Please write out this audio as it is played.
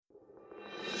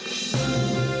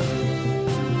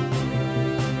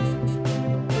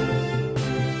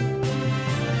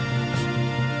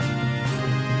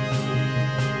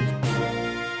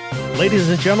Ladies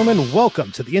and gentlemen,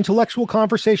 welcome to the Intellectual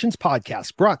Conversations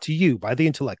podcast brought to you by the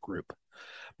Intellect Group.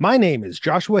 My name is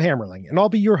Joshua Hammerling, and I'll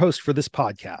be your host for this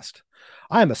podcast.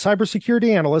 I am a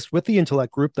cybersecurity analyst with the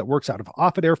Intellect Group that works out of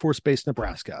Offutt Air Force Base,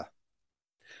 Nebraska.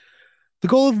 The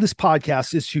goal of this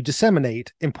podcast is to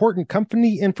disseminate important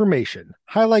company information,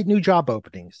 highlight new job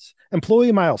openings,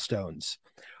 employee milestones.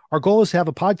 Our goal is to have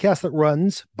a podcast that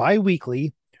runs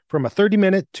bi-weekly from a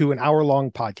 30-minute to an hour-long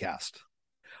podcast.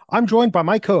 I'm joined by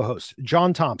my co-host,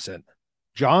 John Thompson.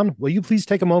 John, will you please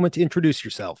take a moment to introduce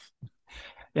yourself?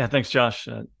 Yeah, thanks, Josh.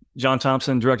 John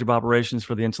Thompson, Director of Operations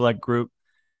for the Intellect Group.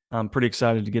 I'm pretty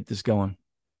excited to get this going.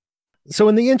 So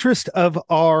in the interest of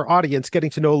our audience getting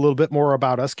to know a little bit more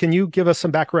about us, can you give us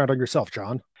some background on yourself,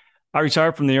 John? I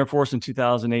retired from the Air Force in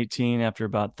 2018 after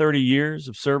about 30 years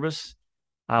of service.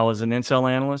 I was an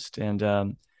intel analyst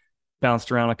and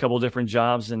bounced around a couple of different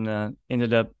jobs and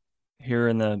ended up here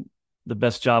in the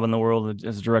best job in the world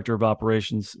as Director of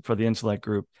Operations for the Intellect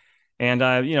Group. And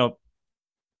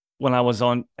when I was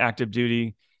on active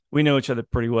duty, we know each other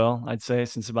pretty well, I'd say,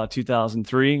 since about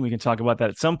 2003. We can talk about that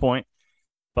at some point.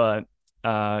 But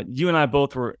you and I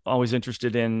both were always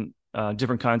interested in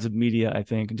different kinds of media, I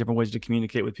think, and different ways to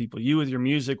communicate with people. You with your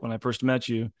music when I first met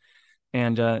you,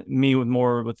 and me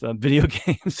with video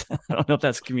games. I don't know if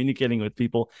that's communicating with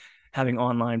people, having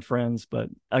online friends, but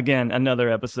again, another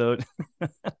episode.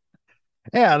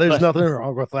 Yeah, there's nothing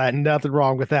wrong with that. Nothing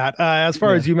wrong with that. As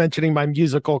far as you mentioning my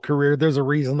musical career, there's a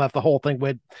reason that the whole thing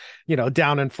went,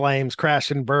 down in flames, crashed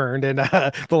and burned. And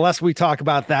the less we talk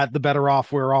about that, the better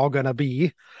off we're all going to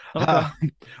be. Okay.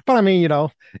 But I mean,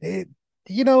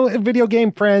 video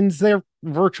game friends, they're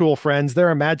virtual friends, they're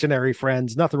imaginary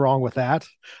friends. Nothing wrong with that.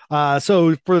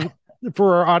 So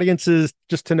for our audiences,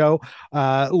 just to know,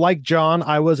 like John,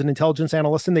 I was an intelligence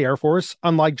analyst in the Air Force.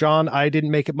 Unlike John, I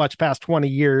didn't make it much past 20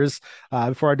 years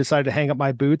before I decided to hang up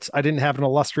my boots. I didn't have an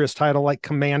illustrious title like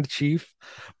Command Chief,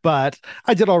 but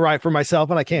I did all right for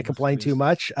myself, and I can't complain too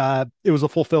much. It was a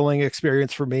fulfilling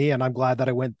experience for me, and I'm glad that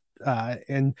I went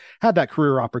and had that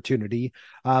career opportunity.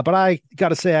 But I got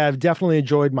to say, I've definitely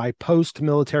enjoyed my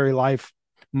post-military life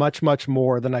much, much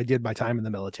more than I did my time in the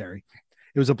military.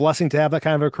 It was a blessing to have that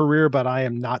kind of a career, but I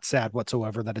am not sad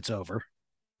whatsoever that it's over.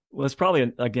 Well, it's probably,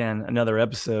 again, another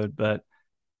episode, but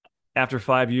after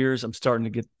 5 years, I'm starting to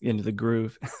get into the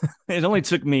groove. It only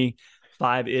took me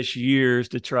 5-ish years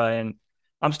to try, and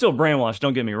I'm still brainwashed.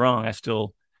 Don't get me wrong.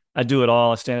 I do it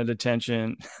all. I stand at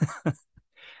attention.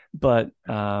 But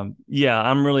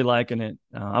I'm really liking it.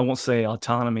 I won't say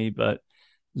autonomy, but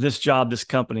this job, this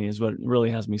company is what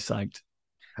really has me psyched.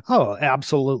 Oh,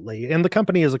 absolutely. And the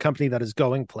company is a company that is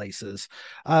going places.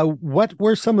 What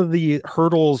were some of the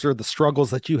hurdles or the struggles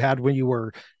that you had when you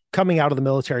were coming out of the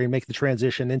military and make the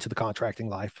transition into the contracting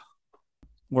life?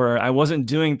 Where I wasn't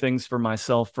doing things for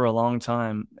myself for a long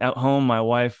time. At home, my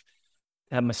wife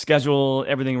had my schedule,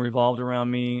 everything revolved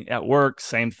around me. At work,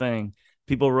 same thing.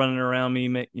 People running around me,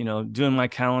 doing my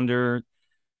calendar.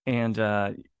 And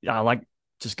I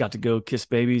just got to go kiss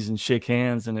babies and shake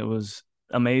hands, and it was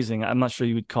amazing. I'm not sure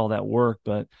you would call that work,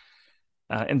 but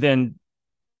and then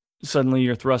suddenly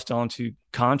you're thrust onto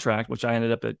contract, which I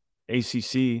ended up at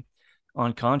ACC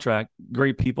on contract.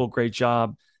 Great people, great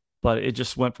job, but it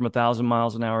just went from 1,000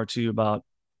 miles an hour to about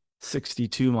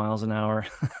 62 miles an hour,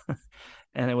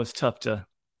 and it was tough to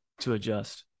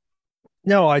adjust.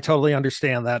 No, I totally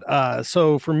understand that.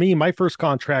 So for me, my first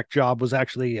contract job was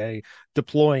actually a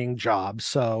deploying job.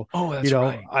 So,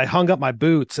 right. I hung up my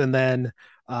boots, and then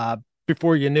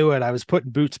before you knew it, I was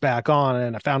putting boots back on,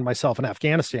 and I found myself in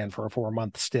Afghanistan for a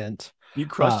 4-month stint. You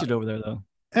crushed it over there,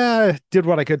 though. Did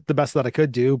what I could, the best that I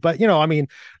could do. But, a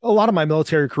lot of my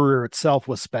military career itself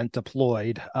was spent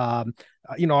deployed.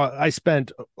 I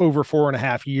spent over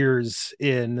 4.5 years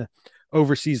in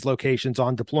overseas locations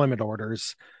on deployment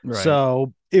orders. Right.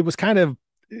 So it was kind of,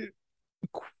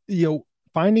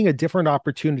 finding a different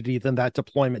opportunity than that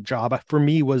deployment job for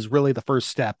me was really the first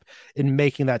step in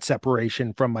making that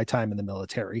separation from my time in the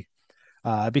military.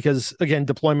 Because again,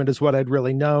 deployment is what I'd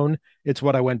really known. It's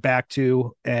what I went back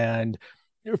to. And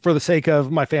for the sake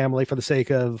of my family, for the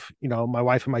sake of, my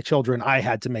wife and my children, I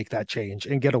had to make that change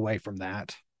and get away from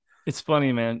that. It's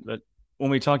funny, man, but when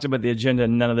we talked about the agenda,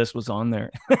 none of this was on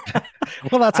there.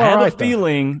 Well, that's all right. I have a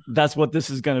feeling that's what this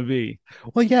is going to be.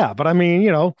 Well, yeah, but I mean,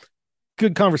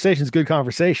 good conversation is good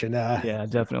conversation. Yeah,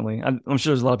 definitely. I'm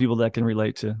sure there's a lot of people that can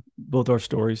relate to both our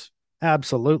stories.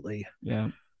 Absolutely. Yeah.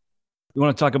 You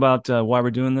want to talk about why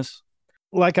we're doing this?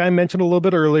 Like I mentioned a little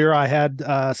bit earlier, I had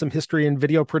some history in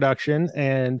video production,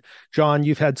 and John,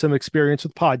 you've had some experience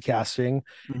with podcasting.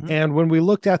 Mm-hmm. And when we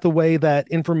looked at the way that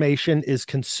information is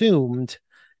consumed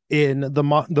in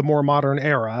the more modern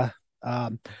era,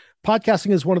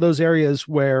 Podcasting is one of those areas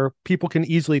where people can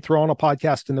easily throw on a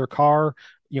podcast in their car,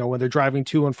 when they're driving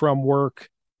to and from work,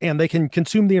 and they can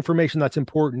consume the information that's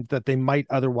important that they might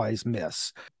otherwise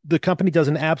miss. The company does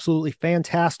an absolutely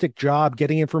fantastic job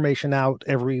getting information out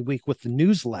every week with the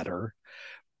newsletter.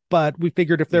 But we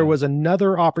figured if there was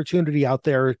another opportunity out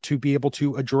there to be able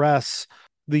to address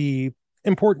the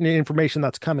important information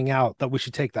that's coming out, that we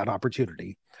should take that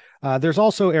opportunity. There's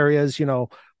also areas,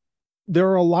 there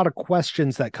are a lot of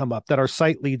questions that come up that our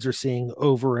site leads are seeing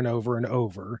over and over and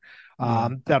over,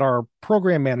 that our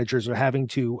program managers are having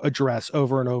to address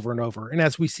over and over and over. And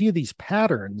as we see these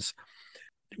patterns,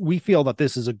 we feel that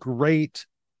this is a great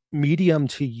medium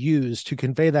to use to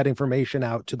convey that information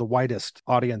out to the widest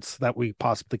audience that we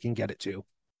possibly can get it to.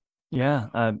 Yeah.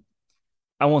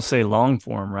 I won't say long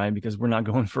form, right? Because we're not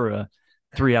going for a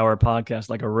 3-hour podcast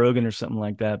like a Rogan or something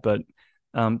like that. But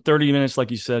 30 minutes, like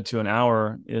you said, to an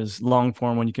hour is long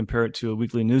form when you compare it to a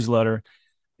weekly newsletter.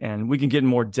 And we can get in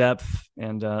more depth.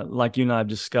 And like you and I have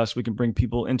discussed, we can bring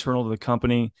people internal to the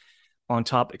company on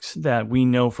topics that we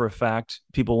know for a fact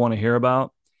people want to hear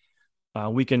about.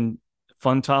 We can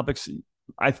fun topics.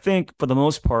 I think for the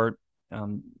most part,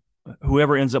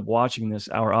 whoever ends up watching this,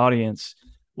 our audience,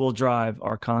 will drive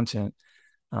our content.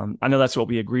 I know that's what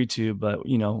we agreed to, but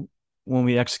when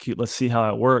we execute, let's see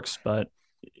how it works. But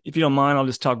if you don't mind, I'll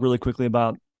just talk really quickly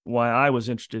about why I was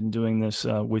interested in doing this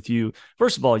with you.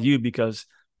 First of all, because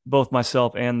both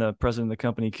myself and the president of the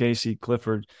company, Casey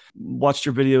Clifford, watched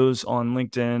your videos on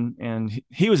LinkedIn, and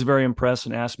he was very impressed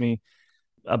and asked me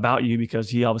about you because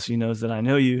he obviously knows that I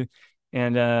know you.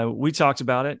 And we talked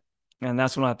about it. And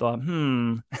that's when I thought,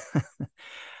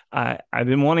 I've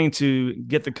been wanting to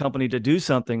get the company to do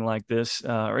something like this,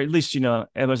 or at least,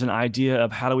 it was an idea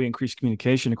of how do we increase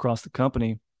communication across the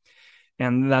company.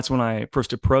 And that's when I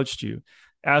first approached you.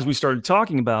 As we started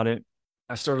talking about it,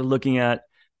 I started looking at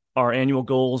our annual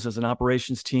goals as an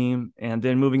operations team. And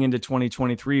then moving into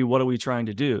 2023, what are we trying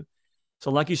to do?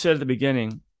 So like you said at the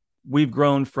beginning, we've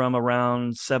grown from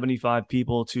around 75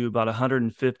 people to about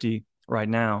 150 right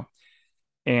now.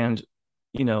 And,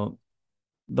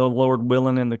 the Lord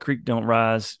willing and the creek don't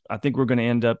rise, I think we're going to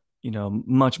end up,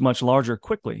 much, much larger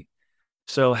quickly.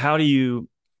 So how do you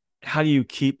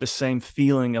keep the same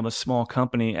feeling of a small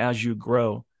company as you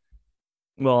grow?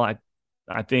 Well,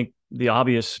 I think the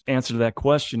obvious answer to that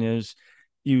question is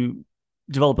you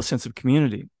develop a sense of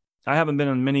community. I haven't been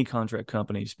in many contract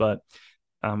companies, but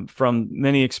from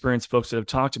many experienced folks that have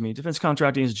talked to me, defense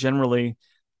contracting is generally,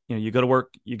 you go to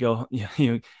work, you go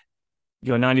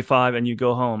 95 and you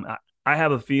go home. I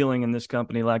have a feeling in this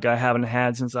company like I haven't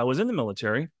had since I was in the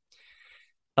military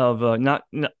of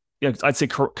I'd say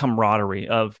camaraderie,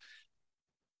 of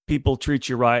people treat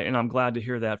you right. And I'm glad to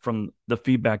hear that from the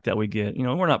feedback that we get.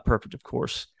 We're not perfect, of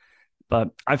course, but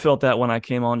I felt that when I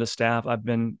came on to staff. I've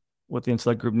been with the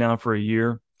Intellect Group now for a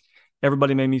year.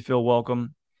 Everybody made me feel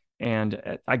welcome.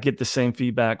 And I get the same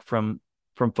feedback from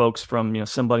folks from,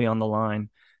 somebody on the line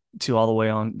to all the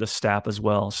way on the staff as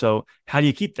well. So how do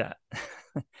you keep that?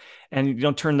 And you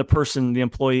don't turn the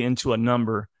employee into a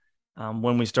number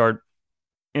when we start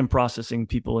in processing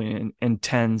people in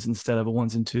tens instead of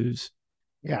ones and twos.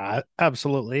 Yeah,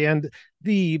 absolutely. And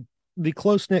the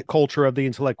close-knit culture of the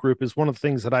Intellect Group is one of the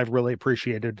things that I've really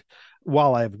appreciated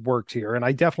while I've worked here. And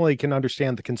I definitely can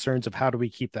understand the concerns of how do we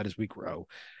keep that as we grow.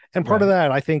 And part of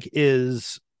that, I think,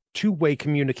 is two-way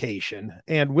communication.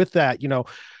 And with that,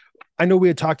 I know we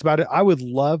had talked about it. I would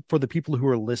love for the people who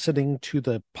are listening to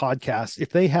the podcast, if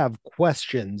they have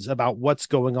questions about what's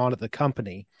going on at the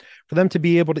company, for them to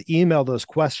be able to email those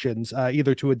questions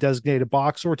either to a designated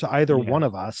box or to either one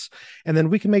of us. And then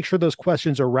we can make sure those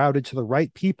questions are routed to the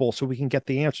right people so we can get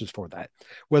the answers for that,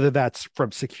 whether that's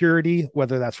from security,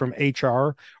 whether that's from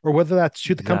HR, or whether that's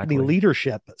to the company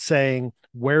leadership saying,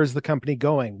 where's the company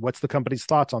going? What's the company's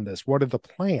thoughts on this? What are the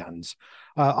plans?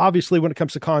 Obviously, when it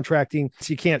comes to contracting,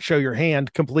 you can't show your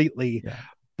hand completely. Yeah.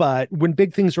 But when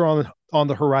big things are on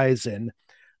the horizon,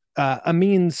 a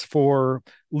means for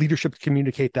leadership to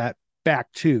communicate that back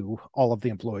to all of the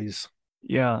employees.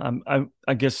 Yeah,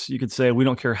 I guess you could say we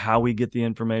don't care how we get the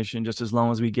information, just as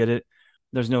long as we get it.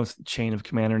 There's no chain of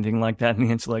command or anything like that in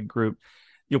the Intellect Group.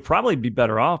 You'll probably be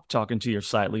better off talking to your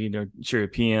site lead or your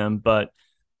PM, but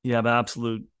you have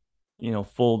absolute,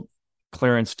 full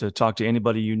clearance to talk to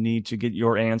anybody you need to get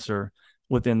your answer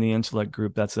within the Intellect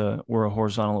Group. We're a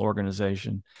horizontal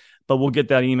organization, but we'll get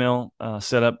that email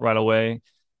set up right away.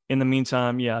 In the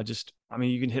meantime, you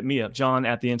can hit me up,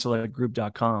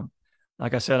 john@theintellectgroup.com.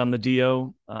 Like I said, I'm the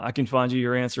DO. I can find you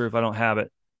your answer if I don't have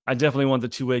it. I definitely want the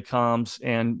two-way comms,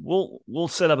 and we'll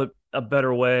set up a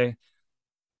better way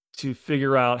to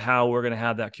figure out how we're going to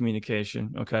have that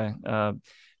communication. Okay.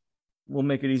 We'll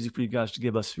make it easy for you guys to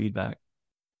give us feedback.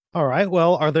 All right.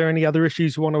 Well, are there any other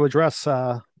issues you want to address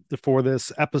for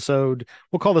this episode?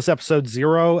 We'll call this episode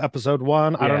 0, episode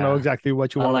 1. I don't know exactly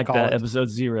what you want to call it. Episode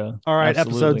 0. All right.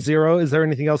 Absolutely. Episode 0. Is there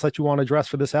anything else that you want to address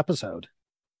for this episode?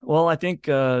 Well, I think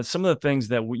some of the things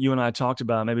that you and I talked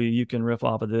about, maybe you can riff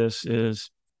off of this,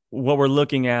 is what we're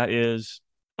looking at is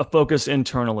a focus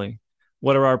internally.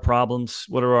 What are our problems?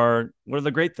 What are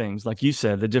the great things? Like you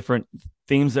said, the different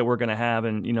themes that we're going to have,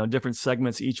 and different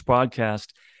segments each podcast.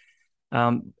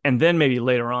 And then maybe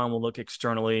later on we'll look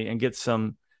externally and get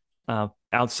some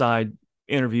outside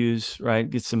interviews, right?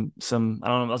 Get some I don't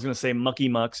know, I was going to say mucky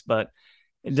mucks, but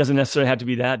it doesn't necessarily have to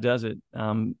be that, does it?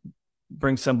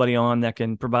 Bring somebody on that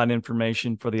can provide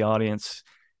information for the audience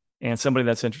and somebody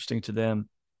that's interesting to them.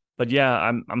 But yeah,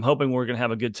 I'm hoping we're going to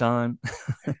have a good time.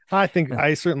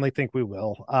 I certainly think we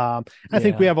will. I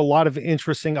think we have a lot of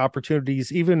interesting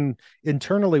opportunities, even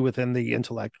internally within the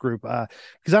Intellect Group,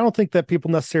 because I don't think that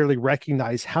people necessarily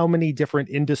recognize how many different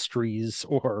industries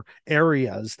or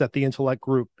areas that the Intellect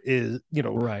Group is,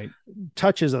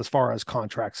 touches as far as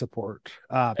contract support.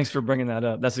 Thanks for bringing that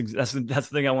up. That's the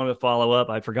thing I wanted to follow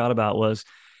up. I forgot about was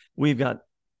we've got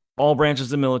all branches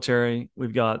of the military.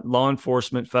 We've got law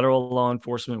enforcement, federal law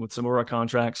enforcement with some of our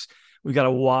contracts. We've got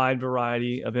a wide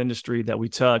variety of industry that we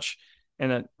touch.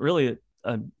 And really,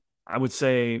 I would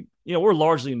say, we're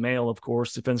largely male, of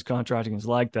course. Defense contracting is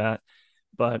like that.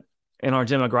 But in our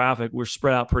demographic, we're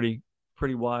spread out pretty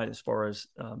wide as far as,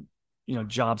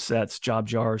 job sets, job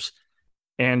jars.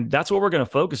 And that's what we're going to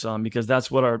focus on, because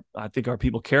that's what I think our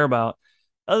people care about.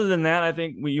 Other than that, I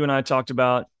think you and I talked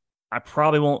about, I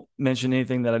probably won't mention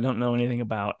anything that I don't know anything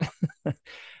about. So,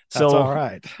 that's all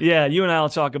right. Yeah, you and I will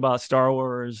talk about Star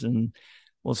Wars, and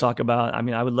we'll talk about,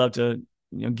 I would love to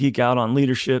geek out on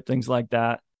leadership, things like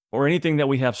that, or anything that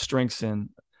we have strengths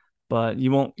in. But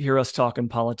you won't hear us talking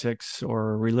politics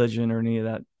or religion or any of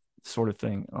that sort of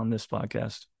thing on this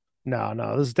podcast. No,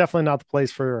 this is definitely not the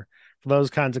place for those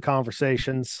kinds of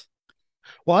conversations.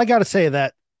 Well, I got to say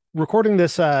that recording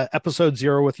this episode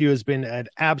 0 with you has been an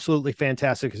absolutely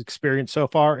fantastic experience so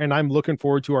far, and I'm looking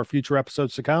forward to our future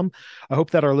episodes to come. I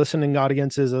hope that our listening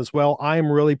audience is as well.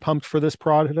 I'm really pumped for this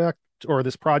project.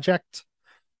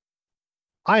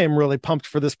 I am really pumped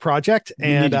for this project,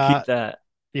 and need to keep that.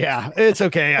 Yeah, it's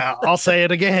okay. I'll say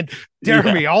it again. Dare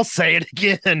me, I'll say it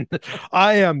again.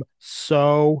 I am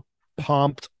so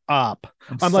pumped up.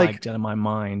 I'm like out of my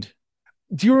mind.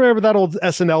 Do you remember that old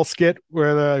SNL skit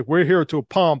where we're here to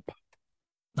pump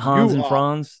Hans and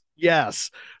Franz?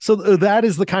 Yes. So that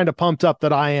is the kind of pumped up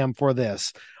that I am for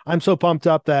this. I'm so pumped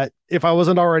up that if I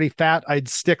wasn't already fat, I'd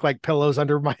stick like pillows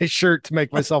under my shirt to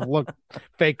make myself look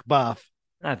fake buff.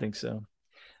 I think so.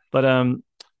 But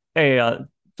hey,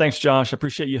 thanks, Josh. I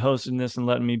appreciate you hosting this and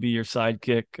letting me be your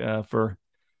sidekick for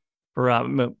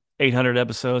 800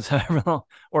 episodes,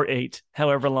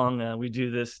 however long we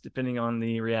do this, depending on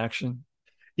the reaction.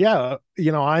 Yeah,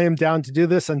 I am down to do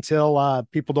this until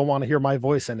people don't want to hear my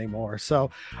voice anymore.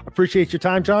 So appreciate your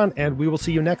time, John, and we will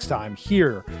see you next time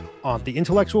here on the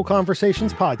Intellectual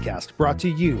Conversations podcast, brought to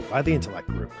you by the Intellect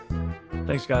Group.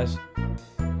 Thanks, guys.